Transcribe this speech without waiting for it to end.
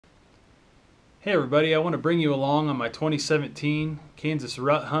Hey everybody, I want to bring you along on my 2017 Kansas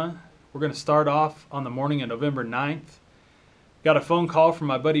rut hunt. We're going to start off on the morning of November 9th. Got a phone call from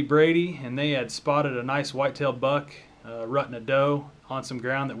my buddy Brady, and they had spotted a nice whitetail buck rutting a doe on some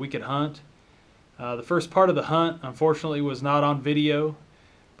ground that we could hunt. The first part of the hunt unfortunately was not on video,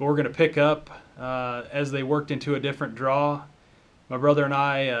 but we're going to pick up as they worked into a different draw. My brother and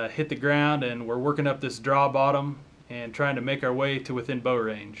I hit the ground and we're working up this draw bottom and trying to make our way to within bow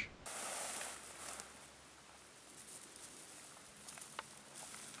range.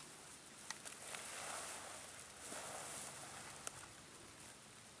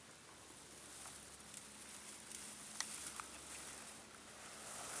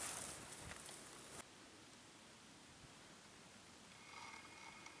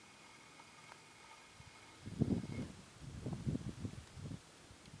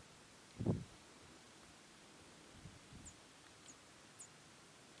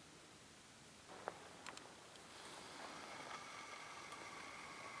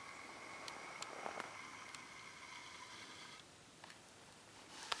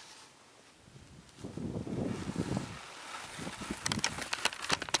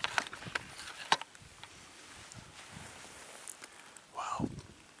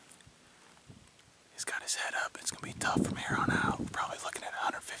 He's got his head up. It's going to be tough from here on out. We're probably looking at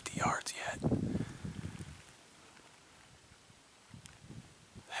 150 yards yet.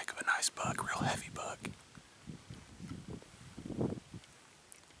 Heck of a nice buck, real heavy buck.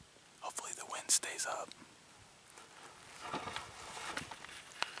 Hopefully the wind stays up.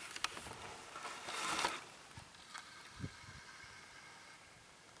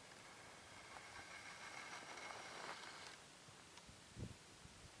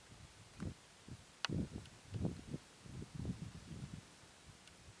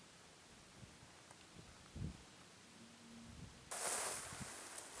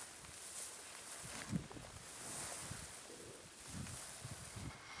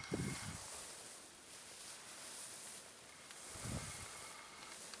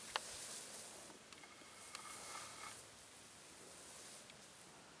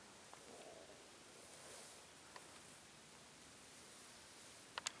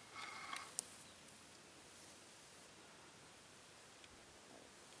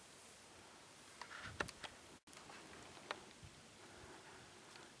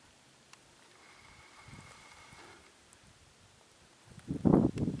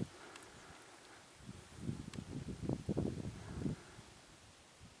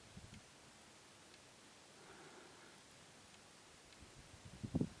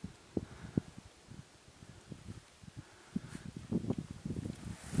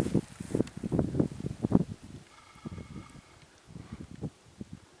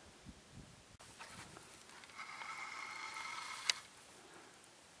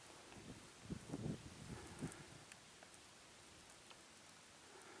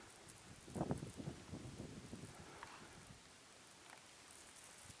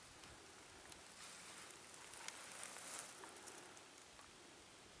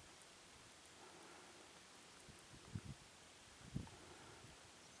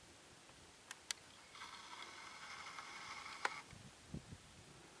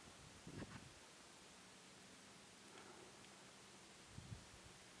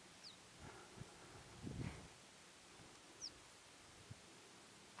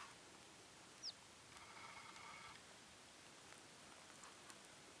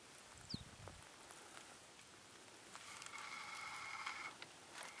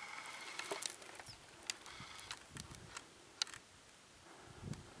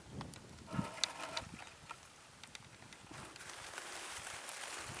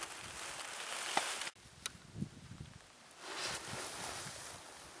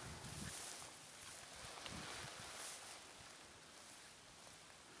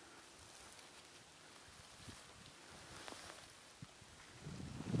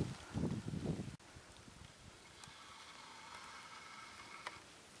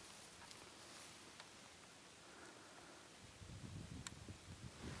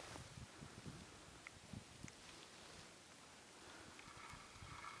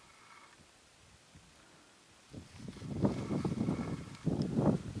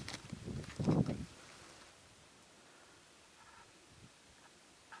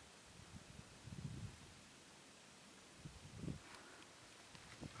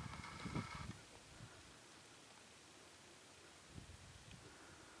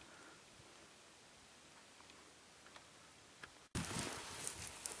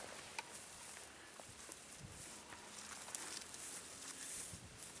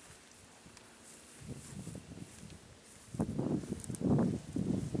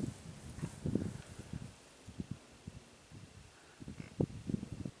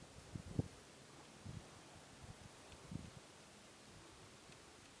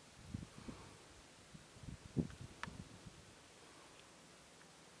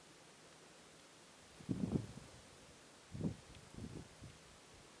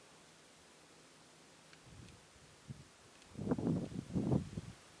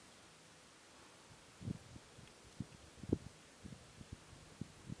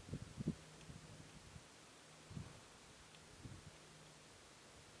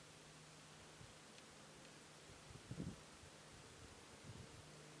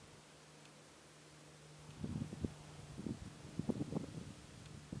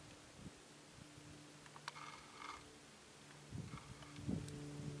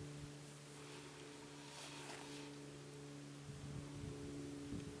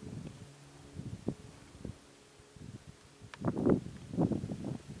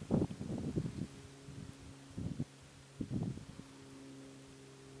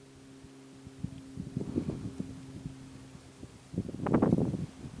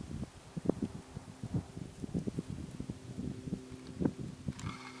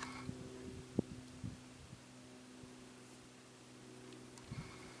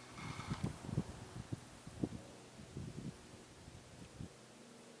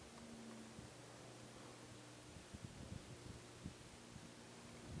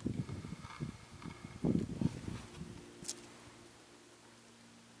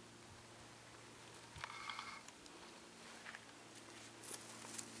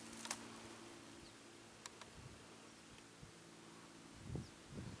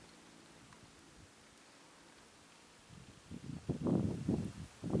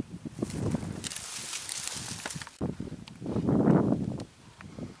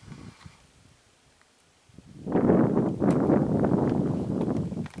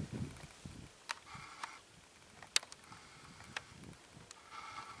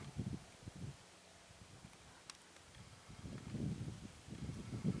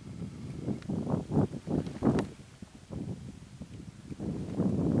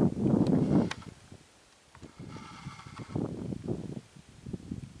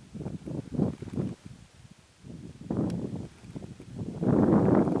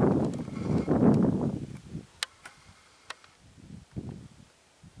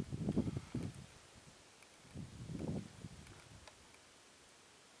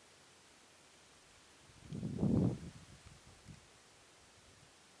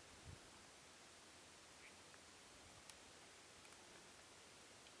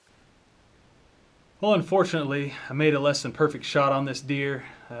 Well, unfortunately, I made a less than perfect shot on this deer.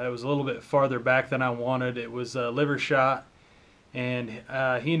 It was a little bit farther back than I wanted. It was a liver shot, and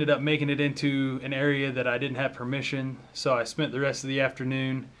he ended up making it into an area that I didn't have permission. So I spent the rest of the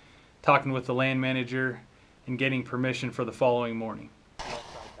afternoon talking with the land manager and getting permission for the following morning.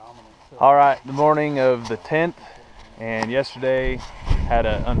 All right, the morning of the 10th, and yesterday had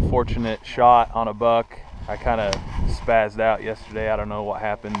an unfortunate shot on a buck. I kind of spazzed out yesterday. I don't know what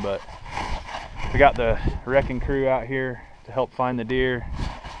happened, but we got the wrecking crew out here to help find the deer.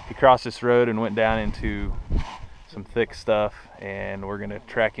 He crossed this road and went down into some thick stuff, and we're gonna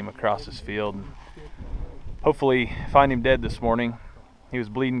track him across this field and hopefully find him dead this morning. He was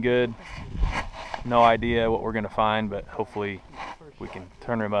bleeding good. No idea what we're gonna find, but hopefully we can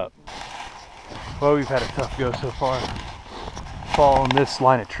turn him up. Well, we've had a tough go so far, following this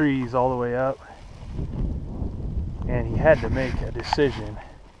line of trees all the way up, and he had to make a decision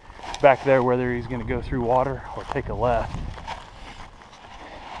back there whether he's going to go through water or take a left.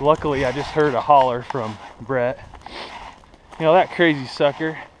 Luckily, I just heard a holler from Brett. You know, that crazy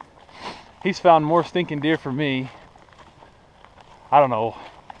sucker, he's found more stinking deer for me. I don't know.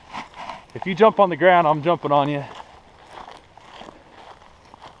 If you jump on the ground, I'm jumping on you.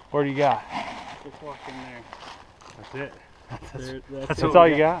 What do you got? Just walk in there. That's it. That's all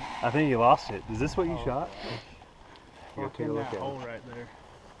you got? I think you lost it. Is this what you shot? Walk in that hole right there.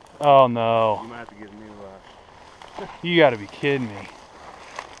 Oh no. You might have to get a new You gotta be kidding me.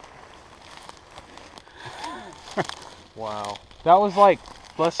 wow. That was like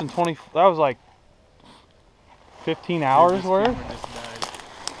less than 20, that was like 15 hours worth?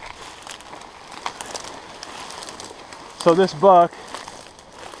 So this buck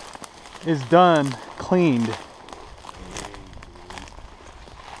is done, cleaned.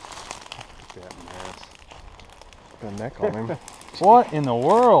 That mess. Got a neck on him. What in the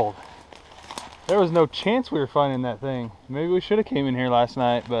world? There was no chance we were finding that thing. Maybe we should have came in here last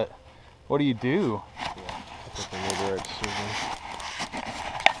night, but what do you do? I think I made the right decision.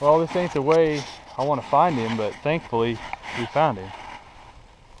 Well, this ain't the way I want to find him, but thankfully we found him.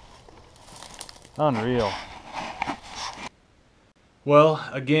 Unreal. Well,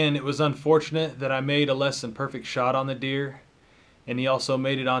 again, it was unfortunate that I made a less than perfect shot on the deer, and he also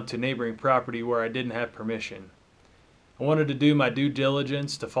made it onto neighboring property where I didn't have permission. I wanted to do my due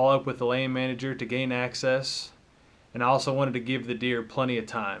diligence to follow up with the land manager to gain access, and I also wanted to give the deer plenty of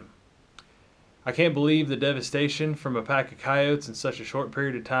time. I can't believe the devastation from a pack of coyotes in such a short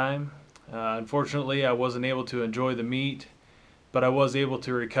period of time. Unfortunately, I wasn't able to enjoy the meat, but I was able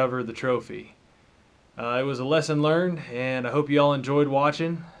to recover the trophy. It was a lesson learned, and I hope you all enjoyed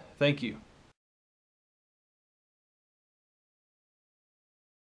watching. Thank you.